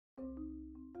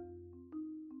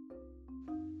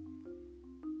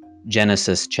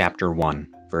Genesis chapter 1,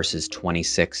 verses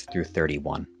 26 through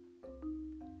 31.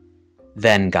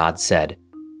 Then God said,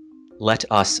 "Let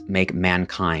us make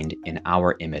mankind in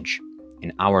our image,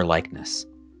 in our likeness,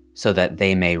 so that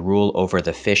they may rule over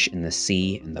the fish in the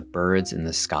sea and the birds in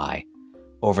the sky,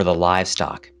 over the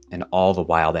livestock and all the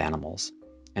wild animals,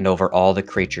 and over all the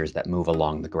creatures that move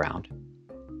along the ground."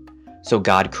 So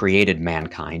God created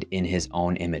mankind in his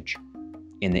own image.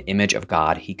 In the image of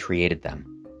God he created them.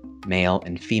 Male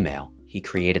and female he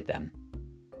created them.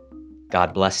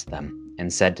 God blessed them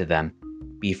and said to them,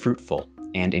 "Be fruitful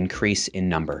and increase in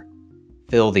number.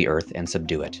 Fill the earth and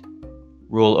subdue it.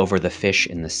 Rule over the fish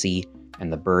in the sea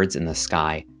and the birds in the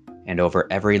sky, and over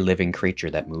every living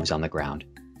creature that moves on the ground."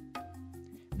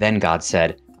 Then God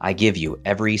said, "I give you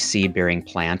every seed-bearing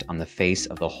plant on the face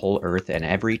of the whole earth and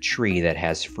every tree that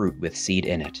has fruit with seed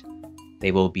in it.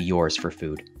 They will be yours for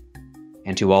food.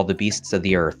 And to all the beasts of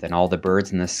the earth and all the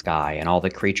birds in the sky and all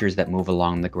the creatures that move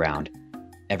along the ground,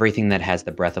 everything that has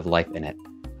the breath of life in it,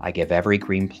 I give every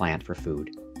green plant for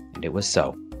food." And it was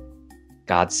so.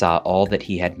 God saw all that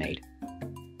he had made,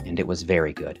 and it was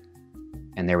very good.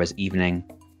 And there was evening,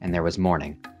 and there was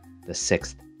morning, the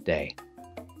sixth day.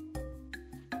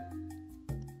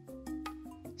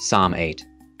 Psalm 8,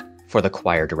 for the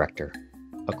choir director,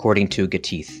 according to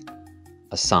Gittith,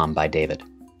 a psalm by David.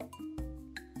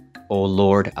 O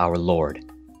Lord, our Lord,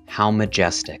 how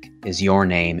majestic is your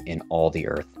name in all the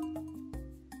earth.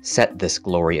 Set this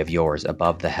glory of yours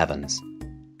above the heavens.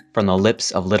 From the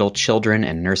lips of little children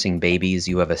and nursing babies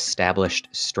you have established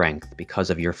strength because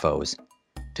of your foes,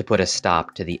 to put a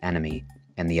stop to the enemy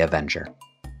and the avenger.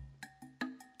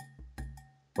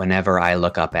 Whenever I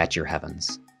look up at your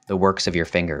heavens, the works of your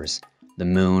fingers, the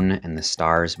moon and the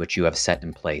stars which you have set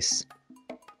in place,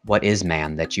 what is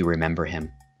man that you remember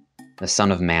him? The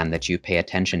Son of Man that you pay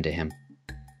attention to him?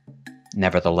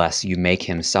 Nevertheless, you make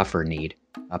him suffer need,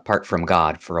 apart from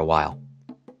God for a while.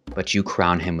 But you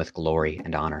crown him with glory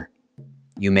and honor.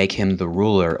 You make him the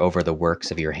ruler over the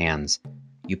works of your hands.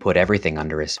 You put everything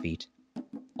under his feet,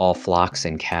 all flocks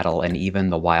and cattle, and even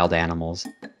the wild animals,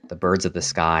 the birds of the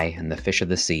sky and the fish of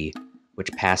the sea,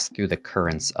 which pass through the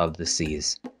currents of the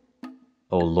seas.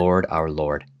 O Lord, our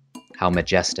Lord, how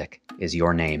majestic is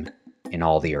your name in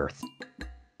all the earth.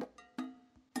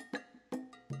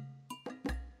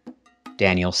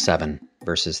 Daniel 7,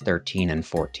 verses 13 and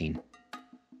 14.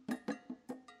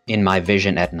 In my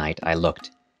vision at night I looked,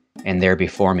 and there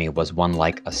before me was one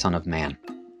like a son of man,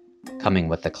 coming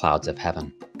with the clouds of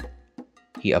heaven.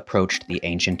 He approached the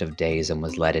Ancient of Days and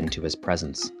was led into his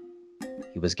presence.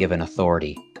 He was given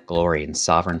authority, glory, and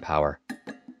sovereign power.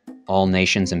 All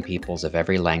nations and peoples of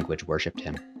every language worshipped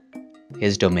him.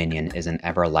 His dominion is an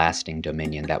everlasting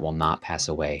dominion that will not pass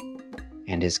away,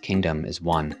 and his kingdom is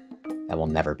one that will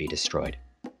never be destroyed.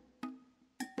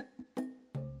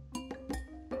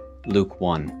 Luke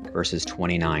 1, verses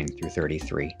 29 through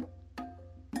 33.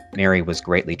 Mary was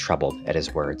greatly troubled at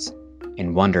his words,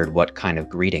 and wondered what kind of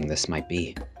greeting this might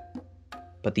be.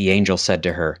 But the angel said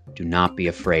to her, "Do not be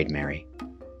afraid, Mary.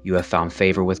 You have found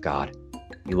favor with God.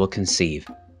 You will conceive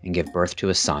and give birth to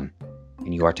a son,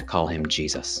 and you are to call him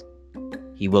Jesus.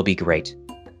 He will be great,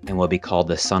 and will be called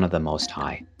the Son of the Most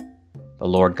High. The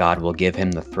Lord God will give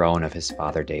him the throne of his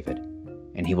father David,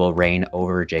 and he will reign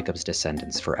over Jacob's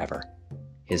descendants forever.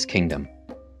 His kingdom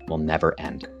will never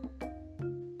end."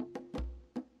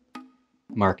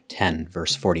 Mark 10,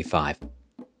 verse 45.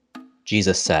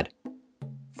 Jesus said,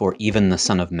 "For even the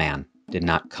Son of Man did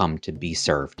not come to be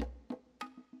served,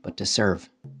 but to serve,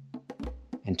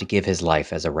 and to give his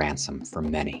life as a ransom for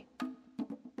many."